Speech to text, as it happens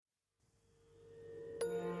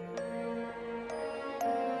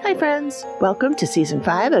Hi, friends. Welcome to Season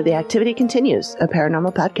 5 of The Activity Continues, a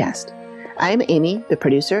paranormal podcast. I'm Amy, the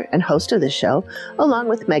producer and host of this show, along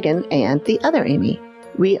with Megan and the other Amy.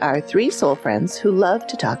 We are three soul friends who love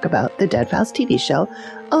to talk about the Dead Files TV show,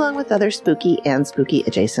 along with other spooky and spooky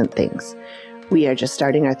adjacent things. We are just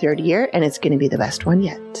starting our third year, and it's going to be the best one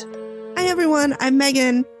yet. Hi, everyone. I'm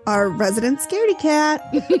Megan, our resident scaredy cat.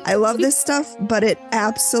 I love this stuff, but it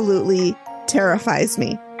absolutely terrifies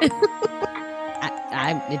me.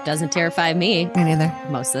 It doesn't terrify me. Me neither.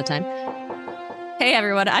 Most of the time. Hey,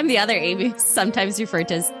 everyone. I'm the other Amy, sometimes referred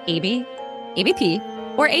to as Amy, ABP,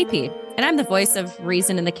 or AP. And I'm the voice of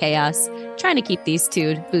reason in the chaos, trying to keep these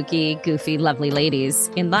two spooky, goofy, lovely ladies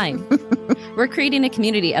in line. We're creating a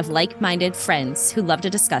community of like-minded friends who love to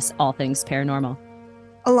discuss all things paranormal.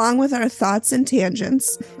 Along with our thoughts and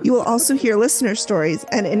tangents, you will also hear listener stories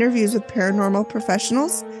and interviews with paranormal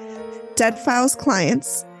professionals, Dead Files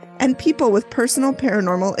clients, and people with personal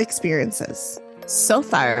paranormal experiences. So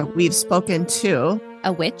far, we've spoken to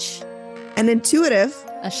A witch, An intuitive,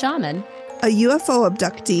 a shaman. a UFO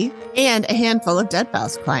abductee, and a handful of Dead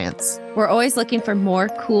Files clients. We're always looking for more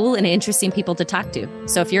cool and interesting people to talk to.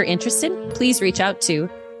 So if you're interested, please reach out to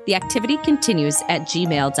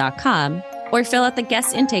theactivitycontinues@gmail.com or fill out the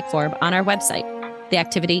guest intake form on our website,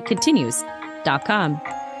 theactivitycontinues.com.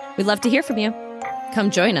 We'd love to hear from you.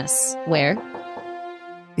 Come join us where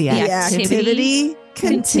The activity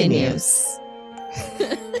continues.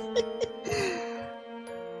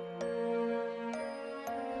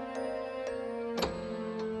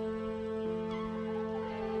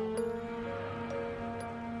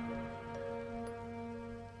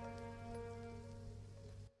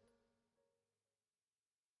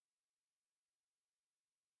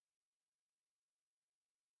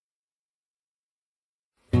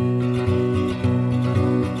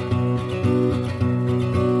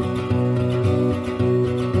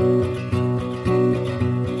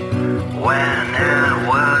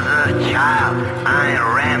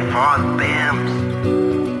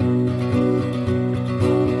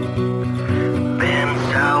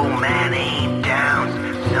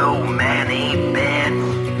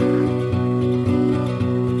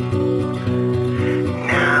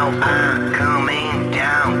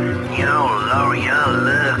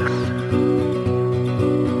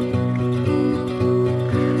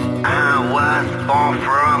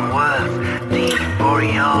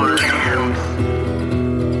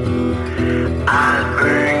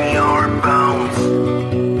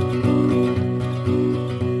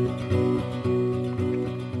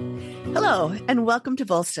 And welcome to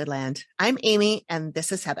Volsteadland. I'm Amy, and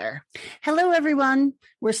this is Heather. Hello, everyone.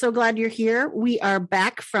 We're so glad you're here. We are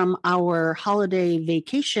back from our holiday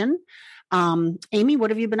vacation. Amy, what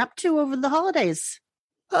have you been up to over the holidays?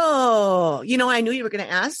 Oh, I knew you were going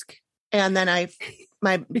to ask, and then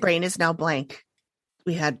my brain is now blank.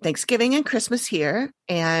 We had Thanksgiving and Christmas here,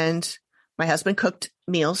 and my husband cooked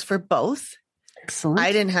meals for both. Excellent.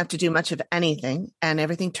 I didn't have to do much of anything, and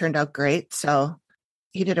everything turned out great. So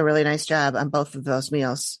he did a really nice job on both of those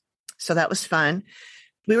meals. So that was fun.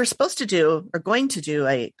 We were going to do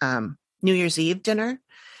a New Year's Eve dinner.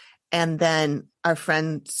 And then our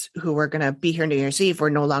friends who were going to be here New Year's Eve were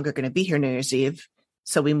no longer going to be here New Year's Eve.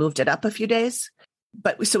 So we moved it up a few days.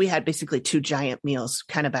 So we had basically two giant meals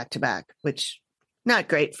kind of back to back, which not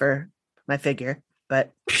great for my figure,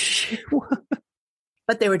 but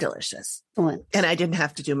they were delicious. Excellent. And I didn't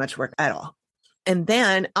have to do much work at all. And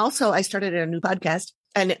then also I started a new podcast.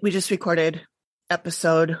 And we just recorded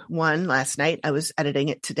episode 1 last night. I was editing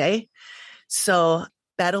it today. So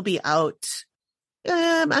that'll be out.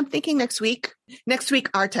 I'm thinking next week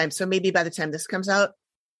our time. So maybe by the time this comes out,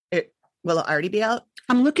 will it already be out?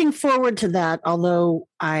 I'm looking forward to that, although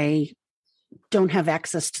I don't have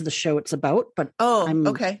access to the show it's about. But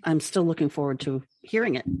okay. I'm still looking forward to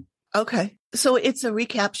hearing it. Okay. So it's a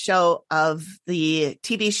recap show of the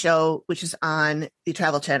TV show, which is on the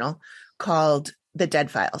Travel Channel called The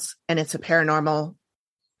Dead Files. And it's a paranormal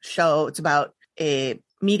show. It's about a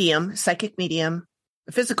medium, psychic medium,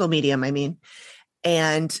 a physical medium,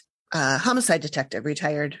 and a homicide detective,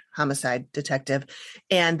 retired homicide detective.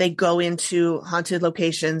 And they go into haunted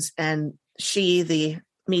locations, and the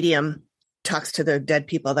medium, talks to the dead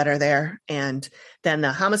people that are there. And then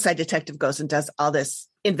the homicide detective goes and does all this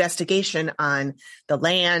investigation on the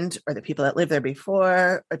land or the people that lived there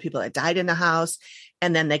before or people that died in the house.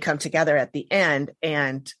 And then they come together at the end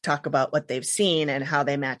and talk about what they've seen and how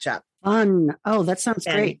they match up. Fun. Oh, that sounds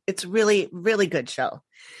great. It's really, really good show.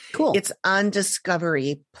 Cool. It's on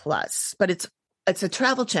Discovery Plus, but it's a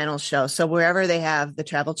Travel Channel show. So wherever they have the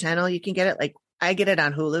Travel Channel, you can get it. Like I get it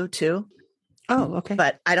on Hulu too. Oh, okay.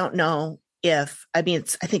 But I don't know I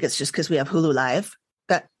think it's just because we have Hulu Live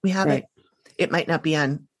that we have Right. it. It might not be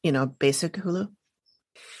on, basic Hulu.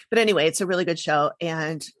 But anyway, it's a really good show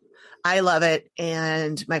and I love it.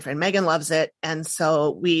 And my friend Megan loves it. And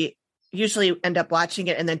so we usually end up watching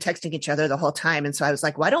it and then texting each other the whole time. And so I was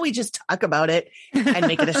like, why don't we just talk about it and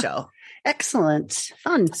make it a show? Excellent.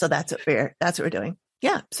 Fun. So that's what we're doing.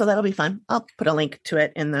 Yeah. So that'll be fun. I'll put a link to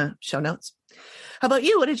it in the show notes. How about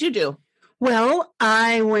you? What did you do? Well,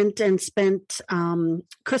 I went and spent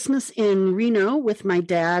Christmas in Reno with my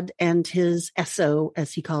dad and his SO,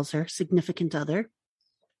 as he calls her, significant other.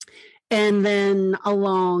 And then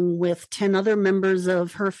along with 10 other members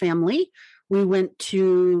of her family, we went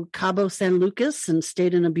to Cabo San Lucas and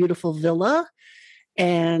stayed in a beautiful villa.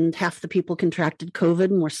 And half the people contracted COVID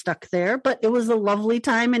and were stuck there, but it was a lovely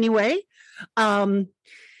time anyway. And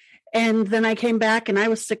then I came back and I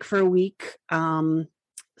was sick for a week.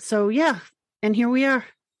 So yeah, and here we are.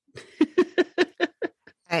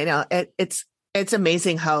 I know it's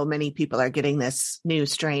amazing how many people are getting this new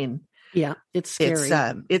strain. Yeah, it's scary.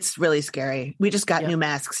 It's really scary. We just got new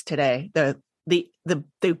masks today. The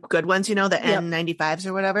good ones, the N95s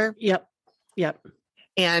or whatever. Yep.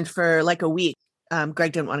 And for like a week,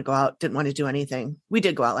 Greg didn't want to go out, didn't want to do anything. We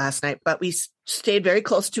did go out last night, but we stayed very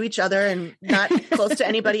close to each other and not close to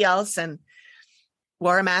anybody else, and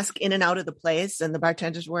wore a mask in and out of the place. And the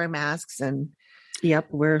bartenders wore masks. And yep,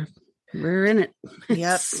 we're in it.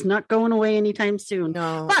 Yep. It's not going away anytime soon.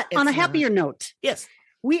 No, but on a happier note, yes,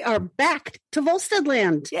 we are back to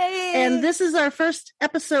Volsteadland. Yay! And this is our first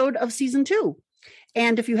episode of season 2.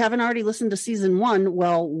 And if you haven't already listened to season 1,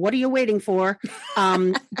 well, what are you waiting for?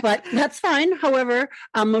 But that's fine. However,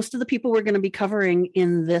 most of the people we're going to be covering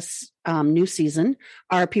in this new season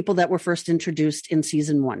are people that were first introduced in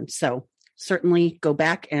season 1. So certainly go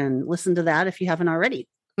back and listen to that if you haven't already.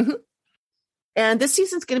 Mm-hmm. And this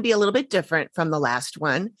season's going to be a little bit different from the last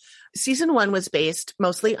one. Season 1 was based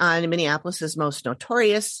mostly on Minneapolis's most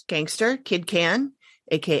notorious gangster, Kid Can,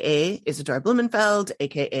 aka Isidore Blumenfeld,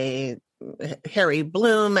 aka Harry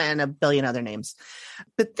Bloom, and a billion other names.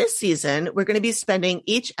 But this season, we're going to be spending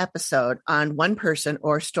each episode on one person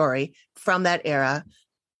or story from that era,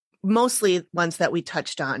 mostly ones that we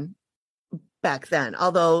touched on back then.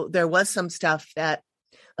 Although there was some stuff that,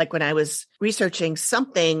 like when I was researching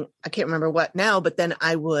something, I can't remember what now, but then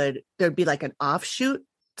there'd be like an offshoot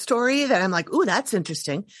story that I'm like, ooh, that's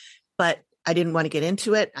interesting. But I didn't want to get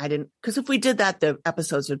into it. Because if we did that, the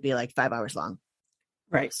episodes would be like 5 hours long.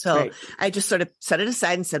 Right. So I just sort of set it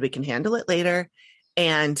aside and said, we can handle it later.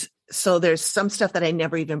 And so there's some stuff that I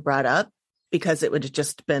never even brought up because it would have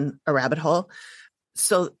just been a rabbit hole.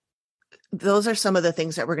 So those are some of the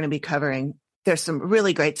things that we're going to be covering. There's some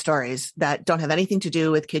really great stories that don't have anything to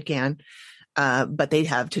do with Kid Can, but they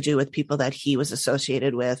have to do with people that he was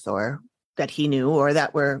associated with or that he knew or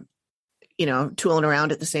that were, tooling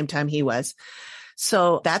around at the same time he was.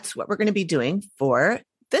 So that's what we're going to be doing for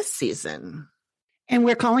this season. And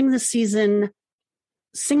we're calling this season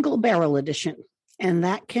Single Barrel Edition. And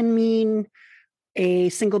that can mean a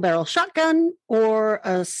single barrel shotgun or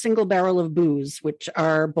a single barrel of booze, which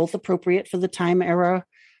are both appropriate for the time era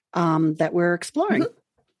that we're exploring. Mm-hmm.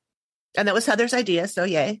 And that was Heather's idea. So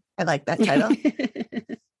yay. I like that title.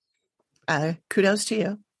 Kudos to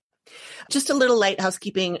you. Just a little light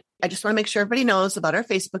housekeeping. I just want to make sure everybody knows about our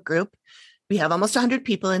Facebook group. We have almost 100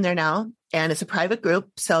 people in there now, and it's a private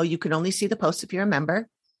group. So you can only see the posts if you're a member.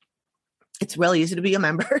 It's real easy to be a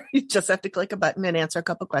member. You just have to click a button and answer a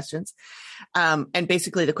couple questions. And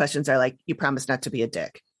basically the questions are like, you promise not to be a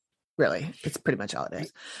dick. Really, it's pretty much all it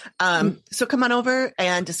is. So come on over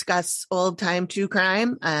and discuss old time true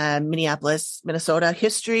crime, Minneapolis, Minnesota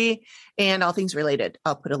history, and all things related.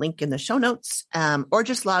 I'll put a link in the show notes, or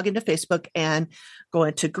just log into Facebook and go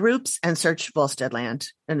into groups and search Volsteadland.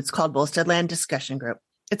 And it's called Volsteadland Discussion Group.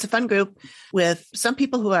 It's a fun group with some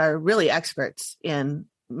people who are really experts in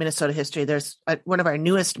Minnesota history. There's one of our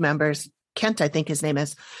newest members, Kent, I think his name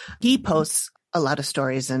is. He posts a lot of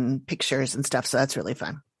stories and pictures and stuff. So that's really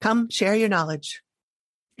fun. Come share your knowledge.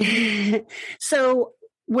 So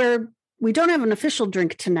we don't have an official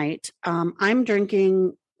drink tonight. I'm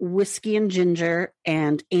drinking whiskey and ginger,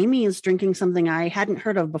 and Amy is drinking something I hadn't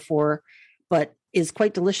heard of before, but is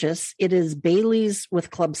quite delicious. It is Bailey's with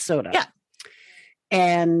club soda. Yeah.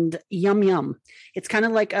 And yum, yum. It's kind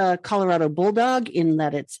of like a Colorado Bulldog in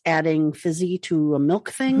that it's adding fizzy to a milk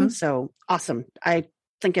thing. Mm-hmm. So awesome. I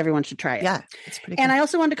think everyone should try it. Yeah, it's pretty And good. I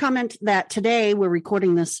also wanted to comment that today we're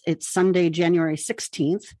recording this. It's Sunday, January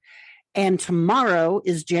 16th. And tomorrow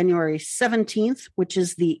is January 17th, which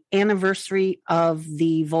is the anniversary of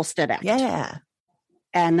the Volstead Act. Yeah.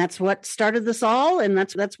 And that's what started this all. And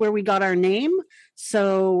that's where we got our name.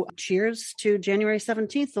 So cheers to January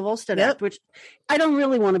 17th, the Volstead Act, which I don't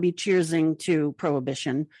really want to be cheersing to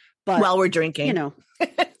prohibition, but while we're drinking,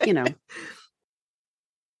 you know.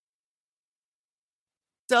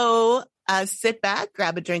 So sit back,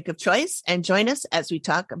 grab a drink of choice, and join us as we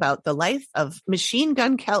talk about the life of Machine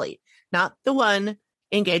Gun Kelly, not the one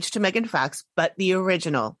engaged to Megan Fox, but the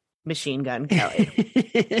original Machine Gun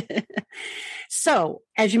Kelly. So,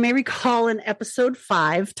 as you may recall in episode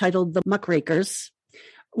 5, titled The Muckrakers,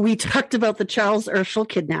 we talked about the Charles Urschel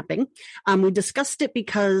kidnapping. We discussed it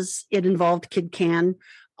because it involved Kid Can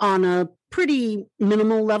on a pretty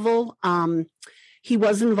minimal level. He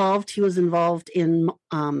was involved in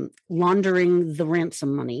laundering the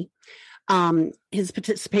ransom money. His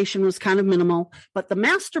participation was kind of minimal, but the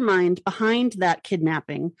mastermind behind that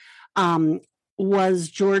kidnapping was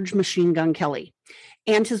George Machine Gun Kelly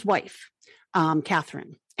and his wife,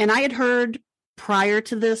 Catherine. And I had heard prior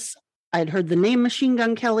to this, I had heard the name Machine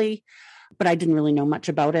Gun Kelly, but I didn't really know much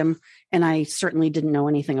about him. And I certainly didn't know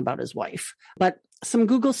anything about his wife. But some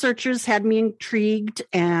Google searches had me intrigued.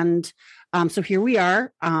 And so here we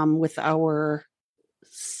are with our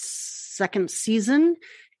second season,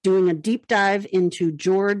 doing a deep dive into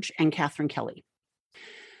George and Catherine Kelly.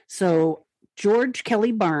 So George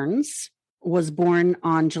Kelly Barnes was born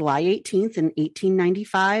on July 18th in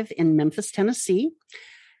 1895 in Memphis, Tennessee.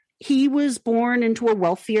 He was born into a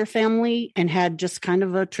wealthier family and had just kind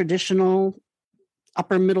of a traditional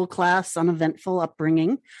upper middle class, uneventful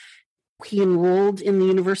upbringing. He enrolled in the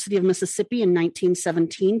University of Mississippi in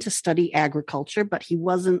 1917 to study agriculture, but he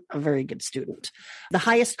wasn't a very good student. The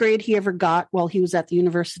highest grade he ever got while he was at the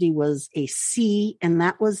university was a C, and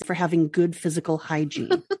that was for having good physical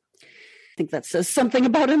hygiene. I think that says something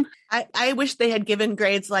about him. I wish they had given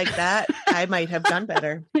grades like that. I might have done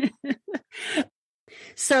better.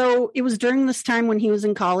 So it was during this time when he was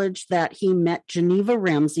in college that he met Geneva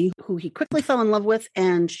Ramsey, who he quickly fell in love with,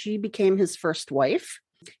 and she became his first wife.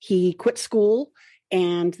 He quit school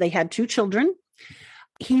and they had 2 children.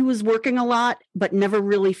 He was working a lot, but never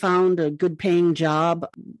really found a good paying job.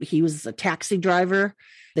 He was a taxi driver.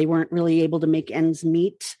 They weren't really able to make ends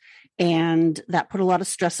meet. And that put a lot of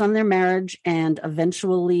stress on their marriage. And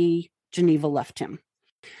eventually Geneva left him.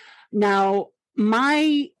 Now,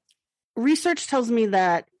 my research tells me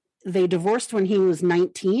that they divorced when he was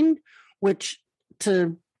 19, which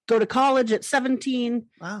to go to college at 17,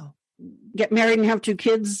 wow, get married and have 2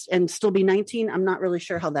 kids and still be 19. I'm not really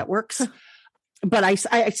sure how that works. But I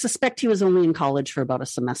suspect he was only in college for about a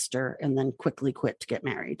semester and then quickly quit to get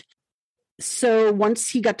married. So once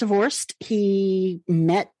he got divorced, he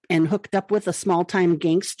met and hooked up with a small-time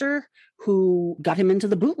gangster who got him into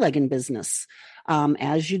the bootlegging business,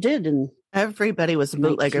 as you did. And everybody was a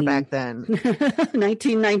bootlegger back then.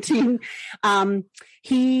 1919.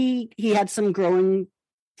 He had some growing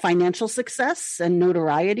financial success and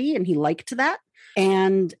notoriety, and he liked that.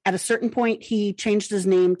 And at a certain point, he changed his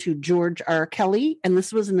name to George R. Kelly, and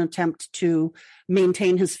this was an attempt to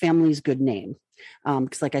maintain his family's good name.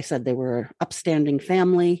 Because like I said, they were an upstanding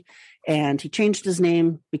family, and he changed his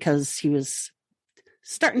name because he was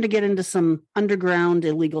starting to get into some underground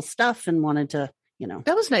illegal stuff and wanted to,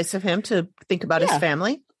 That was nice of him to think about his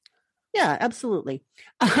family. Yeah, absolutely.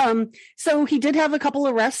 So he did have a couple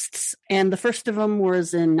arrests, and the first of them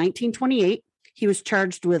was in 1928. He was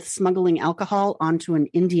charged with smuggling alcohol onto an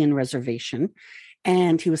Indian reservation,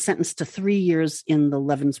 and he was sentenced to 3 years in the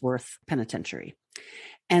Leavenworth Penitentiary.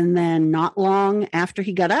 And then not long after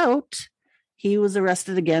he got out, he was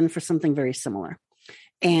arrested again for something very similar.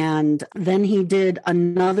 And then he did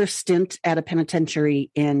another stint at a penitentiary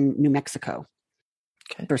in New Mexico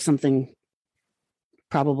for something,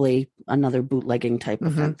 probably another bootlegging type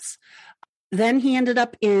offense. Then he ended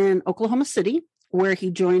up in Oklahoma City, where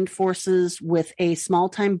he joined forces with a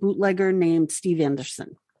small-time bootlegger named Steve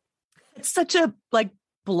Anderson. It's such a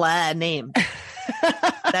blah name.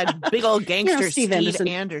 That big old gangster, Steve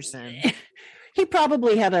Anderson. He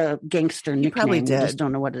probably had a gangster nickname. He probably did. I just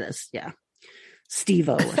don't know what it is. Yeah.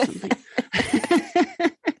 Steve-O or something.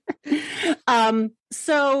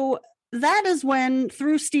 So that is when,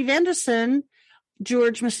 through Steve Anderson,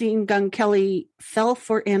 George Machine Gun Kelly fell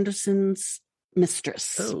for Anderson's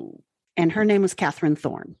mistress. Oh. And her name was Catherine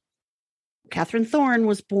Thorne. Catherine Thorne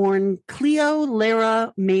was born Cleo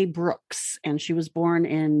Lara May Brooks, and she was born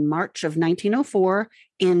in March of 1904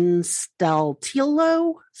 in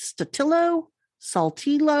Saltillo,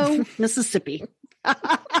 Mississippi.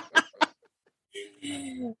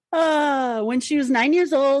 When she was 9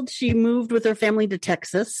 years old, she moved with her family to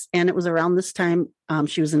Texas. And it was around this time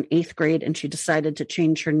she was in 8th grade, and she decided to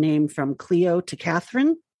change her name from Cleo to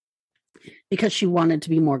Catherine because she wanted to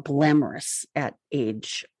be more glamorous at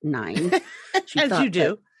age 9. As you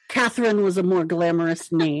do. Catherine was a more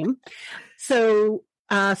glamorous name. So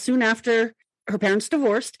soon after, her parents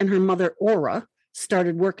divorced, and her mother, Aura,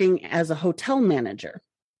 started working as a hotel manager.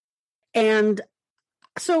 And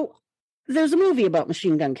so there's a movie about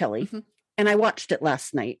Machine Gun Kelly, and I watched it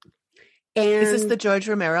last night. And is this the George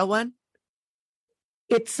Romero one?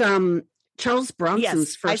 It's Charles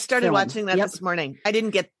Bronson's first I started film. watching that this morning. I didn't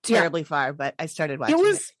get terribly far, but I started watching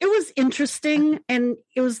it. It was interesting, and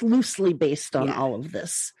it was loosely based on all of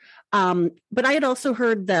this. But I had also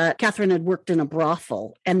heard that Catherine had worked in a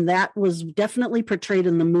brothel, and that was definitely portrayed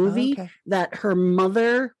in the movie, that her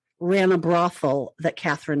mother ran a brothel that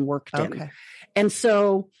Catherine worked in. And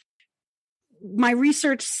so my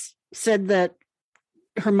research said that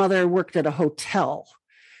her mother worked at a hotel.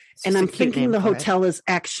 And I'm thinking the hotel is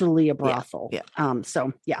actually a brothel.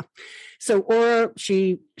 So Aura,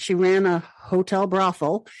 she ran a hotel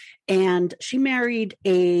brothel, and she married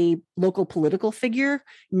a local political figure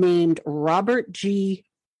named Robert G.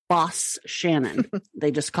 Boss Shannon.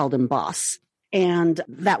 They just called him Boss. And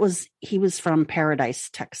he was from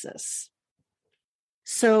Paradise, Texas.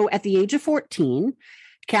 So at the age of 14,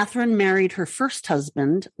 Catherine married her first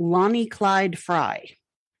husband, Lonnie Clyde Fry.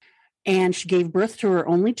 And she gave birth to her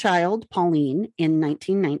only child, Pauline, in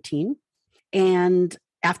 1919. And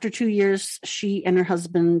after 2 years, she and her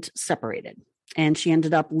husband separated. And she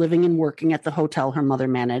ended up living and working at the hotel her mother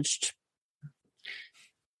managed,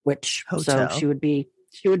 so she would be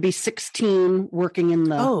 16 working in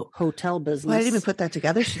the hotel business. Well, I didn't even put that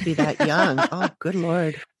together. She'd be that young. Oh, good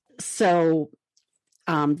Lord. So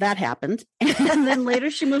that happened. And then later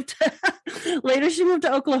she moved to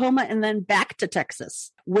Oklahoma, and then back to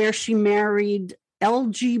Texas, where she married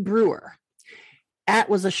L.G. Brewer. That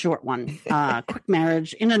was a short one. Quick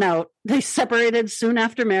marriage, in and out. They separated soon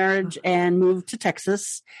after marriage and moved to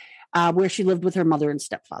Texas, where she lived with her mother and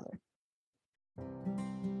stepfather.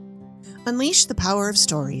 Unleash the power of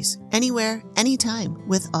stories, anywhere, anytime,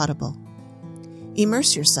 with Audible.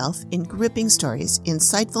 Immerse yourself in gripping stories,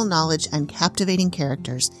 insightful knowledge, and captivating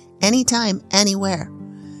characters, anytime, anywhere.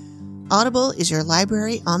 Audible is your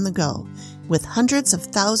library on the go. With hundreds of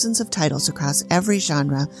thousands of titles across every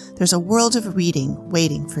genre, there's a world of reading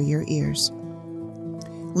waiting for your ears.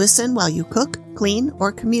 Listen while you cook, clean,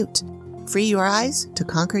 or commute. Free your eyes to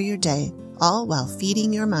conquer your day, all while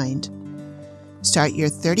feeding your mind. Start your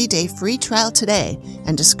 30-day free trial today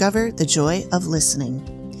and discover the joy of listening.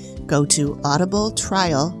 Go to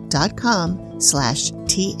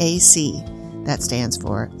audibletrial.com/TAC. That stands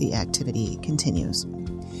for The Activity Continues.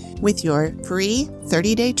 With your free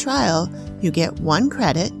 30-day trial, you get 1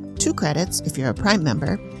 credit, 2 credits if you're a Prime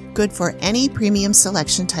member, good for any premium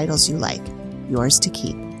selection titles you like, yours to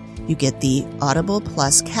keep. You get the Audible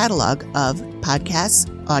Plus catalog of podcasts,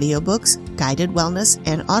 audiobooks, guided wellness,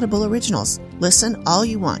 and Audible originals. Listen all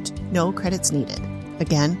you want, no credits needed.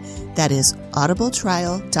 Again, that is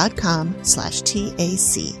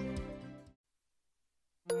audibletrial.com/TAC.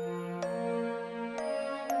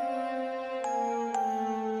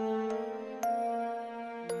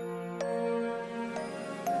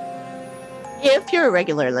 If you're a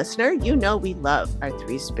regular listener, you know we love our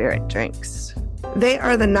 3 Spirit drinks. They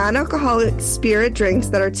are the non-alcoholic spirit drinks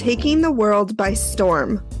that are taking the world by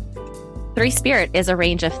storm. 3 Spirit is a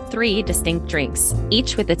range of 3 distinct drinks,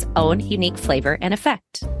 each with its own unique flavor and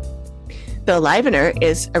effect. The Livener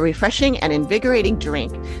is a refreshing and invigorating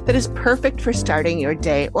drink that is perfect for starting your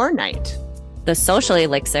day or night. The Social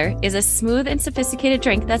Elixir is a smooth and sophisticated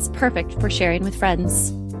drink that's perfect for sharing with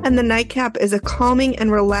friends. And the Nightcap is a calming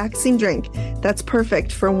and relaxing drink that's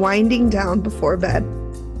perfect for winding down before bed.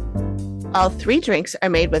 All 3 drinks are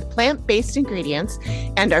made with plant-based ingredients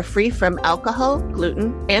and are free from alcohol,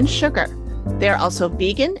 gluten, and sugar. They are also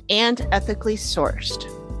vegan and ethically sourced.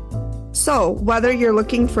 So, whether you're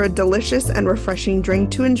looking for a delicious and refreshing drink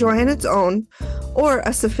to enjoy on its own, or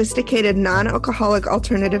a sophisticated non-alcoholic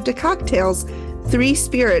alternative to cocktails, 3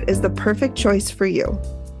 Spirit is the perfect choice for you.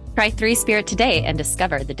 Try 3 Spirit today and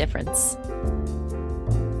discover the difference.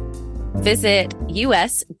 Visit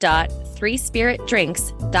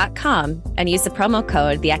us.3spiritdrinks.com and use the promo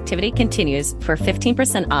code The Activity Continues for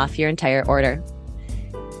 15% off your entire order.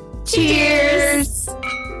 Cheers!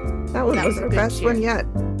 That was our best cheer. one yet.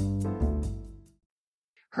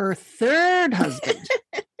 Her third husband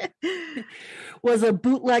was a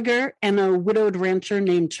bootlegger and a widowed rancher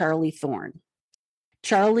named Charlie Thorne.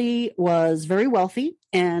 Charlie was very wealthy,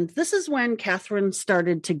 and this is when Catherine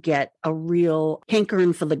started to get a real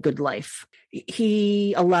hankering for the good life.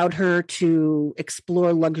 He allowed her to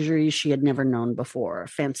explore luxuries she had never known before.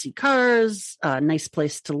 Fancy cars, a nice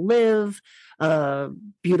place to live, a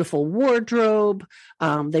beautiful wardrobe.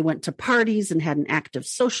 They went to parties and had an active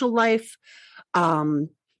social life.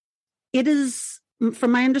 It is,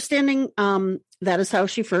 from my understanding, that is how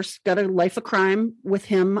she first got a life of crime with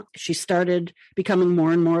him. She started becoming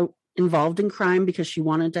more and more involved in crime because she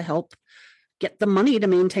wanted to help get the money to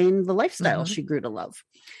maintain the lifestyle she grew to love.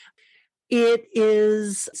 It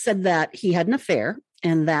is said that he had an affair,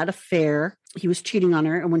 and that affair, he was cheating on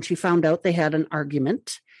her. And when she found out, they had an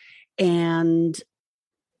argument. And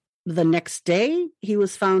the next day, he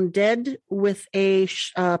was found dead with a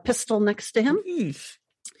pistol next to him.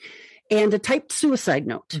 And a typed suicide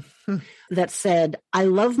note that said, "I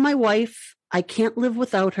love my wife. I can't live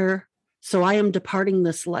without her. So I am departing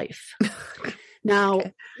this life." Now,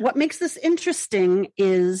 what makes this interesting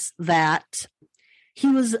is that he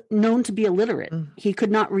was known to be illiterate. He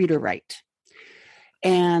could not read or write.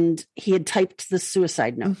 And he had typed the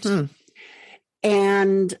suicide note.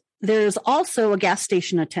 And there's also a gas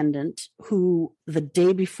station attendant who, the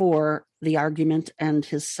day before the argument and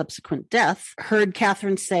his subsequent death, heard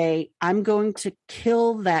Catherine say, "I'm going to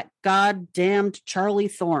kill that goddamned Charlie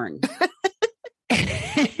Thorne."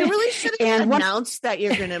 You really should have announced that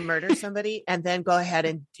you're going to murder somebody and then go ahead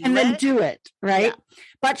and do it. Right? Yeah.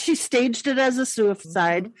 But she staged it as a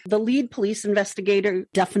suicide. The lead police investigator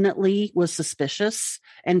definitely was suspicious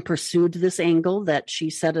and pursued this angle that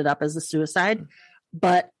she set it up as a suicide.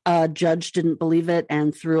 But a judge didn't believe it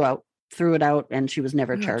and threw it out, and she was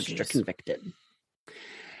never charged or convicted.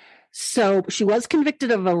 So she was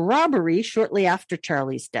convicted of a robbery shortly after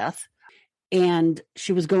Charlie's death, and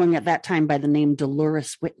she was going at that time by the name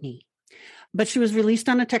Dolores Whitney. But she was released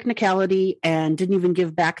on a technicality and didn't even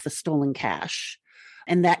give back the stolen cash.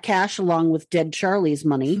 And that cash, along with dead Charlie's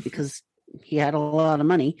money, because he had a lot of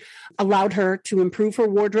money, allowed her to improve her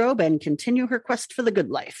wardrobe and continue her quest for the good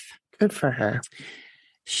life. Good for her.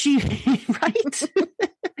 Right?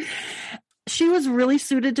 She was really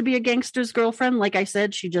suited to be a gangster's girlfriend. Like I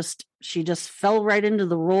said, she just fell right into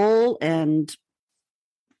the role and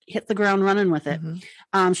hit the ground running with it.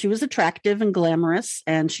 She was attractive and glamorous,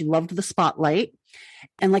 and she loved the spotlight.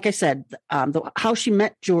 And like I said, how she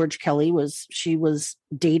met George Kelly was she was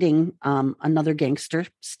dating another gangster,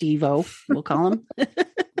 Steve-O, we'll call him.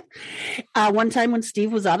 One time when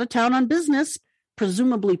Steve was out of town on business,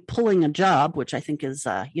 presumably pulling a job, which I think is,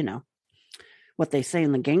 what they say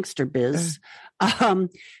in the gangster biz.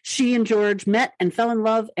 She and George met and fell in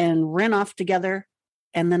love and ran off together,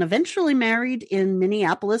 and then eventually married in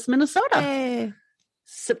Minneapolis, Minnesota,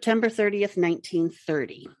 September 30th,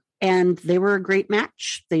 1930. And they were a great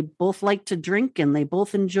match. They both liked to drink and they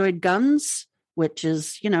both enjoyed guns, which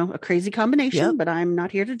is, a crazy combination, but I'm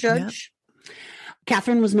not here to judge.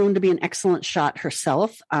 Catherine was known to be an excellent shot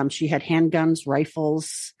herself. She had handguns,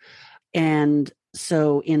 rifles. And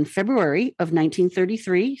so in February of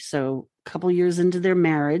 1933, so a couple years into their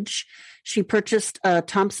marriage, she purchased a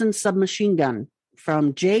Thompson submachine gun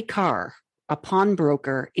from J. Carr, a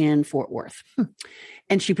pawnbroker in Fort Worth.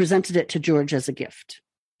 And she presented it to George as a gift.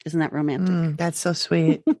 Isn't that romantic? That's so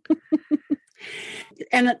sweet.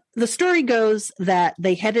 And the story goes that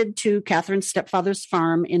they headed to Catherine's stepfather's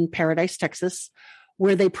farm in Paradise, Texas,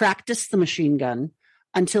 where they practiced the machine gun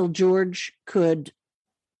until George could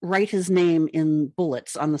write his name in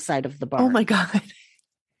bullets on the side of the barn. Oh my God.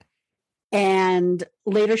 And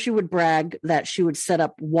later she would brag that she would set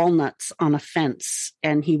up walnuts on a fence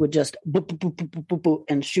and he would just boop, boop, boop, boop, boop, boop,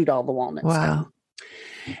 and shoot all the walnuts down.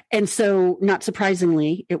 And so, not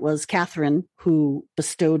surprisingly, it was Catherine who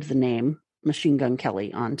bestowed the name Machine Gun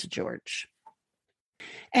Kelly onto George.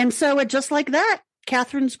 And so, just like that,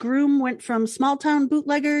 Catherine's groom went from small town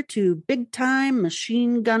bootlegger to big time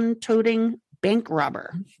machine gun toting bank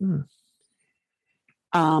robber.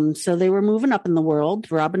 So they were moving up in the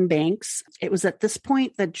world, robbing banks. It was at this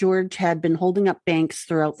point that George had been holding up banks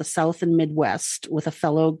throughout the South and Midwest with a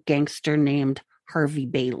fellow gangster named Harvey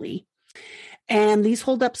Bailey. And these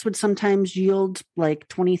holdups would sometimes yield like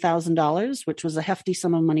 $20,000, which was a hefty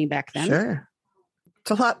sum of money back then. Sure.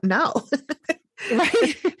 It's a lot now.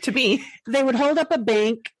 Right? To me. They would hold up a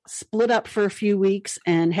bank, split up for a few weeks,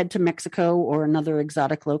 and head to Mexico or another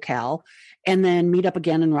exotic locale, and then meet up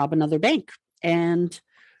again and rob another bank. And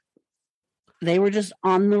they were just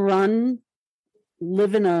on the run,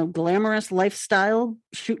 living a glamorous lifestyle,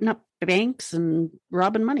 shooting up banks and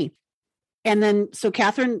robbing money. And then, so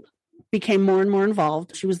Catherine became more and more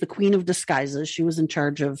involved. She was the queen of disguises. She was in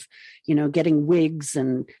charge of, getting wigs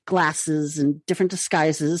and glasses and different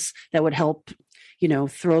disguises that would help,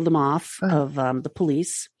 throw them off of the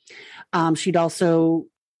police. She'd also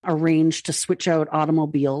arranged to switch out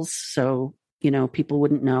automobiles so, people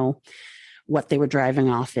wouldn't know what they were driving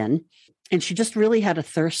off in. And she just really had a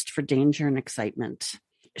thirst for danger and excitement.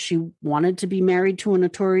 She wanted to be married to a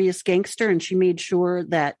notorious gangster, and she made sure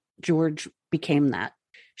that George became that.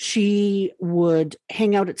 She would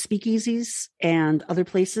hang out at speakeasies and other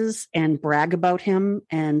places and brag about him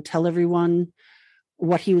and tell everyone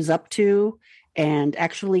what he was up to, and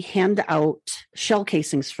actually hand out shell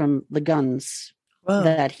casings from the guns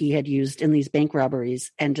that he had used in these bank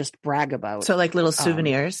robberies and just brag about. So like little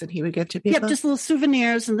souvenirs that he would give to people? Yep, just little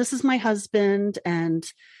souvenirs. And this is my husband, and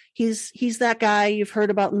he's that guy you've heard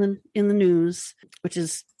about in the news, which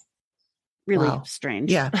is really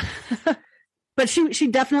strange. Yeah. But she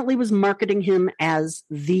definitely was marketing him as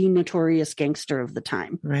the notorious gangster of the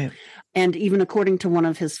time. Right. And even according to one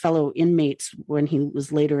of his fellow inmates, when he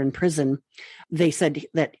was later in prison, they said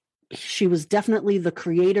that she was definitely the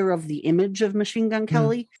creator of the image of Machine Gun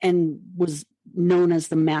Kelly and was known as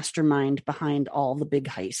the mastermind behind all the big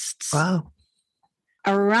heists. Wow.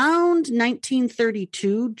 Around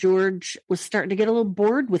 1932, George was starting to get a little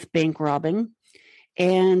bored with bank robbing.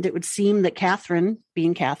 And it would seem that Catherine,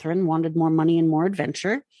 being Catherine, wanted more money and more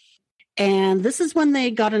adventure. And this is when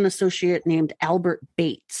they got an associate named Albert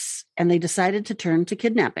Bates, and they decided to turn to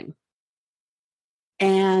kidnapping.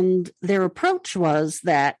 And their approach was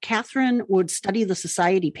that Catherine would study the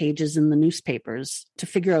society pages in the newspapers to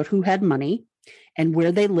figure out who had money and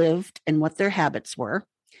where they lived and what their habits were.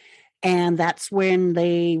 And that's when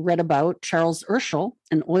they read about Charles Urschel,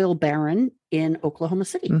 an oil baron in Oklahoma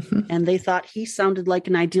City. Mm-hmm. And they thought he sounded like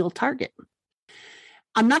an ideal target.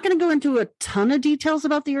 I'm not going to go into a ton of details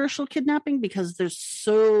about the Urschel kidnapping because there's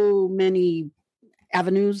so many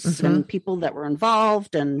avenues and people that were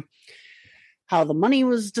involved and how the money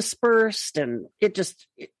was dispersed. And it's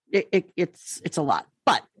a lot.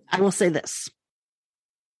 But I will say this.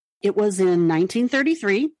 It was in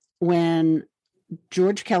 1933 when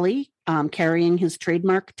George Kelly, carrying his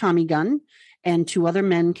trademark Tommy gun, and two other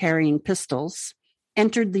men carrying pistols,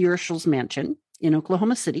 entered the Urschels' mansion in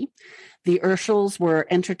Oklahoma City. The Urschels were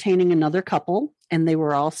entertaining another couple, and they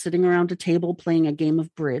were all sitting around a table playing a game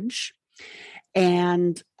of bridge.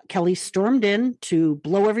 And Kelly stormed in to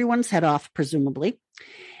blow everyone's head off, presumably,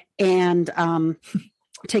 and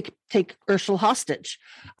take Urschel hostage.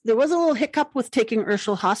 There was a little hiccup with taking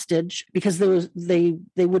Urschel hostage because they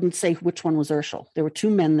wouldn't say which one was Urschel. There were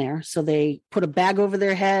two men there, so they put a bag over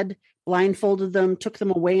their head, blindfolded them, took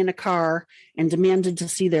them away in a car, and demanded to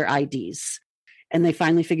see their IDs. And they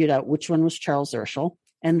finally figured out which one was Charles Urschel.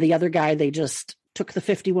 And the other guy, they just took the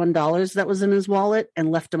 $51 that was in his wallet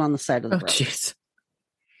and left him on the side of the road. Geez.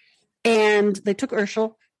 And they took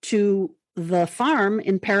Urschel to the farm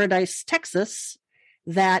in Paradise, Texas.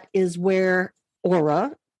 That is where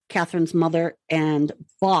Ora, Catherine's mother, and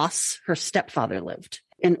Boss, her stepfather, lived.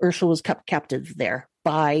 And Urschel was kept captive there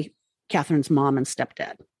by Catherine's mom and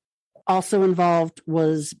stepdad. Also involved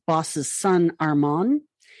was Boss's son, Armand,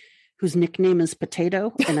 whose nickname is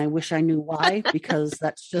Potato. And I wish I knew why, because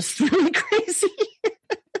that's just really crazy.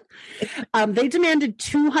 They demanded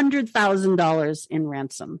 $200,000 in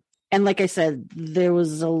ransom. And like I said, there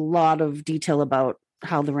was a lot of detail about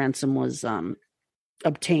how the ransom was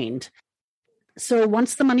obtained. So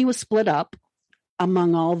once the money was split up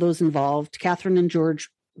among all those involved, Catherine and George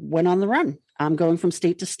went on the run, going from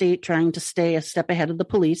state to state, trying to stay a step ahead of the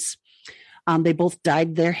police. They both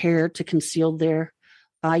dyed their hair to conceal their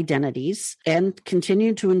identities and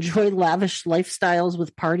continued to enjoy lavish lifestyles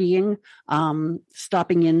with partying,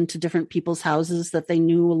 stopping into different people's houses that they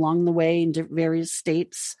knew along the way in various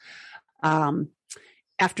states.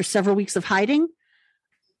 After several weeks of hiding,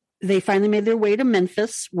 they finally made their way to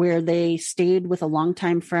Memphis, where they stayed with a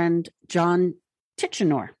longtime friend, John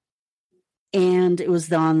Tichenor. And it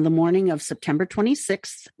was on the morning of September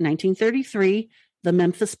 26th, 1933, the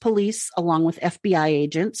Memphis police, along with FBI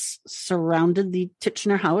agents, surrounded the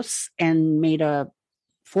Tichenor house and made a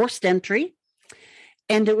forced entry.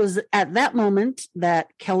 And it was at that moment that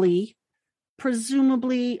Kelly,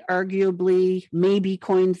 presumably, arguably, maybe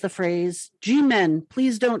coined the phrase, "G-men,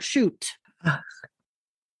 please don't shoot."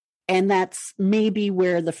 And that's maybe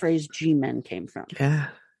where the phrase G-men came from. Yeah.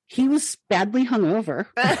 He was badly hungover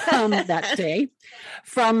that day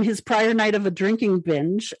from his prior night of a drinking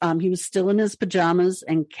binge. He was still in his pajamas,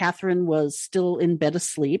 and Catherine was still in bed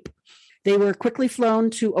asleep. They were quickly flown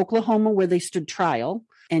to Oklahoma, where they stood trial.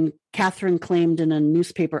 And Catherine claimed in a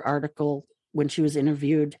newspaper article when she was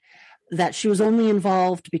interviewed that she was only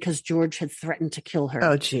involved because George had threatened to kill her.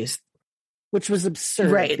 Oh, geez. Which was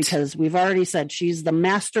absurd, Right. because we've already said she's the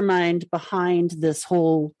mastermind behind this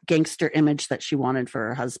whole gangster image that she wanted for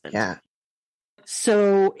her husband. Yeah.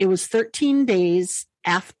 So it was 13 days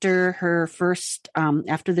after her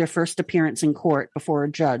after their first appearance in court before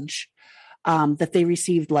a judge, that they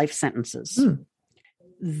received life sentences.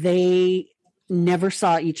 They never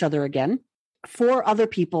saw each other again. 4 other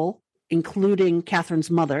people, including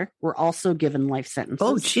Catherine's mother, were also given life sentences.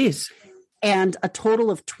 Oh, geez. And a total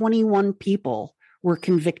of 21 people were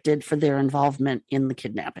convicted for their involvement in the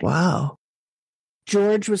kidnapping. Wow.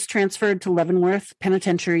 George was transferred to Leavenworth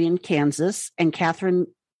Penitentiary in Kansas, and Catherine,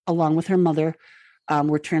 along with her mother,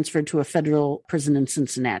 were transferred to a federal prison in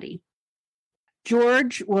Cincinnati.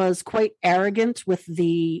 George was quite arrogant with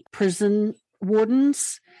the prison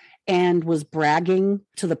wardens and was bragging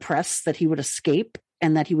to the press that he would escape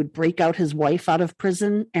and that he would break out his wife out of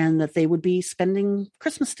prison and that they would be spending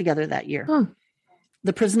Christmas together that year.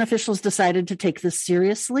 The prison officials decided to take this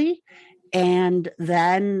seriously, and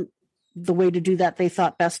then the way to do that they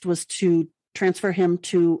thought best was to transfer him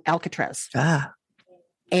to Alcatraz.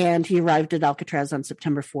 And he arrived at Alcatraz on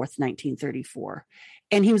September 4th, 1934.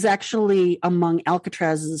 And he was actually among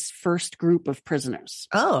Alcatraz's first group of prisoners.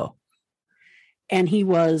 Oh. And he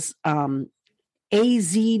was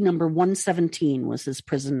AZ number 117 was his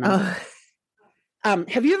prison number.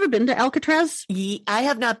 Have you ever been to Alcatraz? I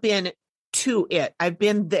have not been to it. I've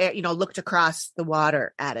been there, looked across the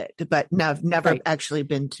water at it, but I've never actually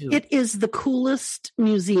been to it. It is the coolest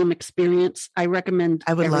museum experience. I recommend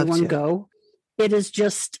everyone go. It is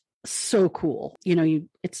just so cool.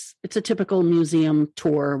 It's a typical museum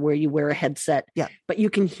tour where you wear a headset, but you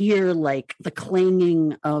can hear like the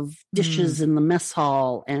clanging of dishes in the mess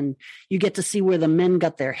hall, and you get to see where the men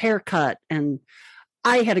got their hair cut. And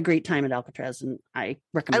I had a great time at Alcatraz, and I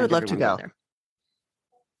recommend I would love to go there.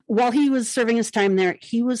 While he was serving his time there,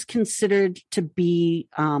 he was considered to be,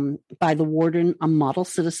 by the warden, a model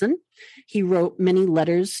citizen. He wrote many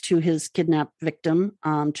letters to his kidnapped victim,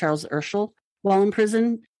 Charles Urschel, while in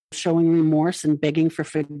prison, showing remorse and begging for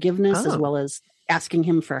forgiveness, as well as asking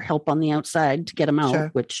him for help on the outside to get him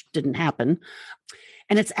out, which didn't happen.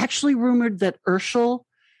 And it's actually rumored that Urschel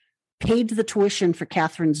paid the tuition for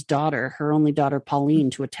Catherine's daughter, her only daughter, Pauline,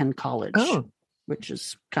 to attend college, which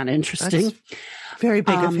is kind of interesting. That's very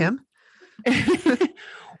big of him.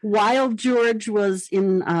 While George was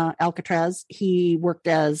in Alcatraz, he worked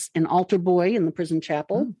as an altar boy in the prison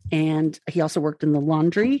chapel, and he also worked in the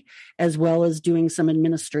laundry, as well as doing some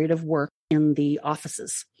administrative work in the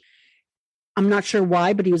offices. I'm not sure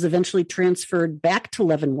why, but he was eventually transferred back to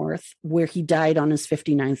Leavenworth, where he died on his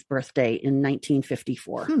 59th birthday in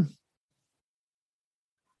 1954.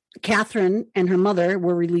 Catherine and her mother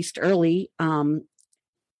were released early in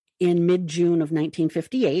mid-June of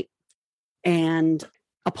 1958, and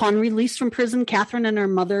upon release from prison, Catherine and her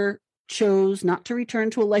mother chose not to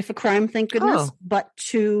return to a life of crime, thank goodness, but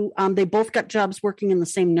they both got jobs working in the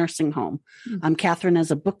same nursing home. Catherine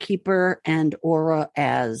as a bookkeeper and Aura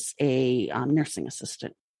as a nursing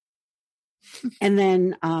assistant. And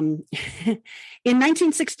then in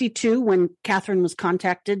 1962, when Catherine was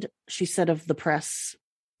contacted, she said of the press,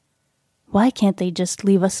 "Why can't they just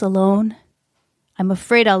leave us alone? I'm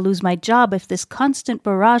afraid I'll lose my job if this constant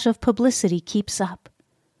barrage of publicity keeps up.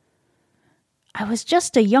 I was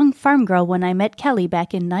just a young farm girl when I met Kelly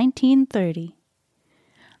back in 1930.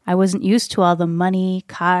 I wasn't used to all the money,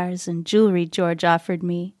 cars, and jewelry George offered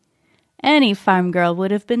me. Any farm girl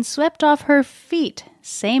would have been swept off her feet,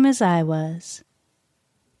 same as I was."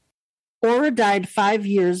 Aura died 5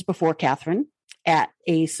 years before Catherine at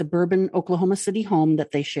a suburban Oklahoma City home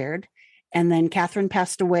that they shared. And then Catherine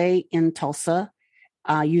passed away in Tulsa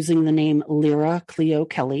using the name Lyra Cleo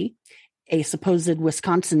Kelly, a supposed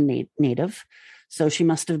Wisconsin native. So she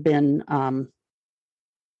must have been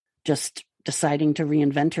just deciding to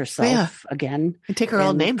reinvent herself again. And take her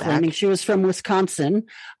old name back. Claiming she was from Wisconsin.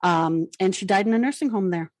 And she died in a nursing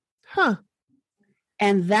home there.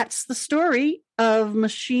 And that's the story of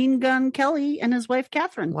Machine Gun Kelly and his wife,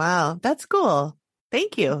 Catherine. Wow, that's cool.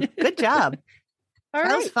 Thank you. Good job.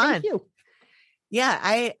 That was fun. Thank you. Yeah,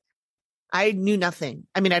 I knew nothing.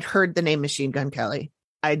 I mean, I'd heard the name Machine Gun Kelly.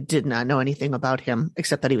 I did not know anything about him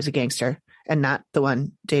except that he was a gangster and not the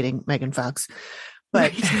one dating Megan Fox.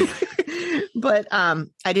 But I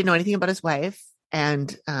didn't know anything about his wife.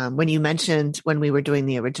 And when you mentioned when we were doing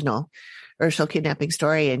the original Urschel kidnapping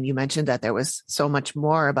story, and you mentioned that there was so much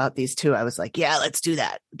more about these two, I was like, yeah, let's do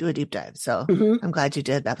that. Do a deep dive. So I'm glad you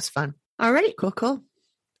did. That was fun. All right. Cool.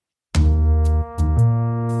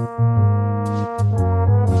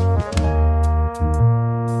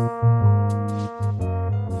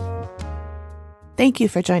 Thank you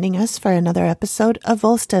for joining us for another episode of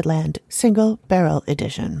Volsteadland Single Barrel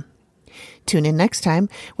Edition. Tune in next time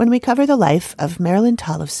when we cover the life of Marilyn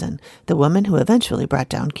Tollefson, the woman who eventually brought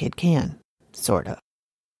down Kid Can. Sort of.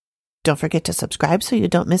 Don't forget to subscribe so you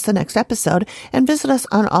don't miss the next episode, and visit us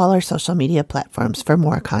on all our social media platforms for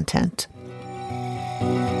more content.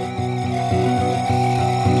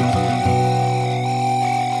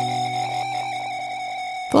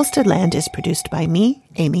 Volsteadland is produced by me,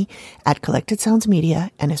 Amy, at Collected Sounds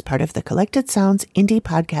Media and is part of the Collected Sounds Indie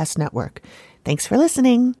Podcast Network. Thanks for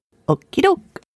listening. Okie doke.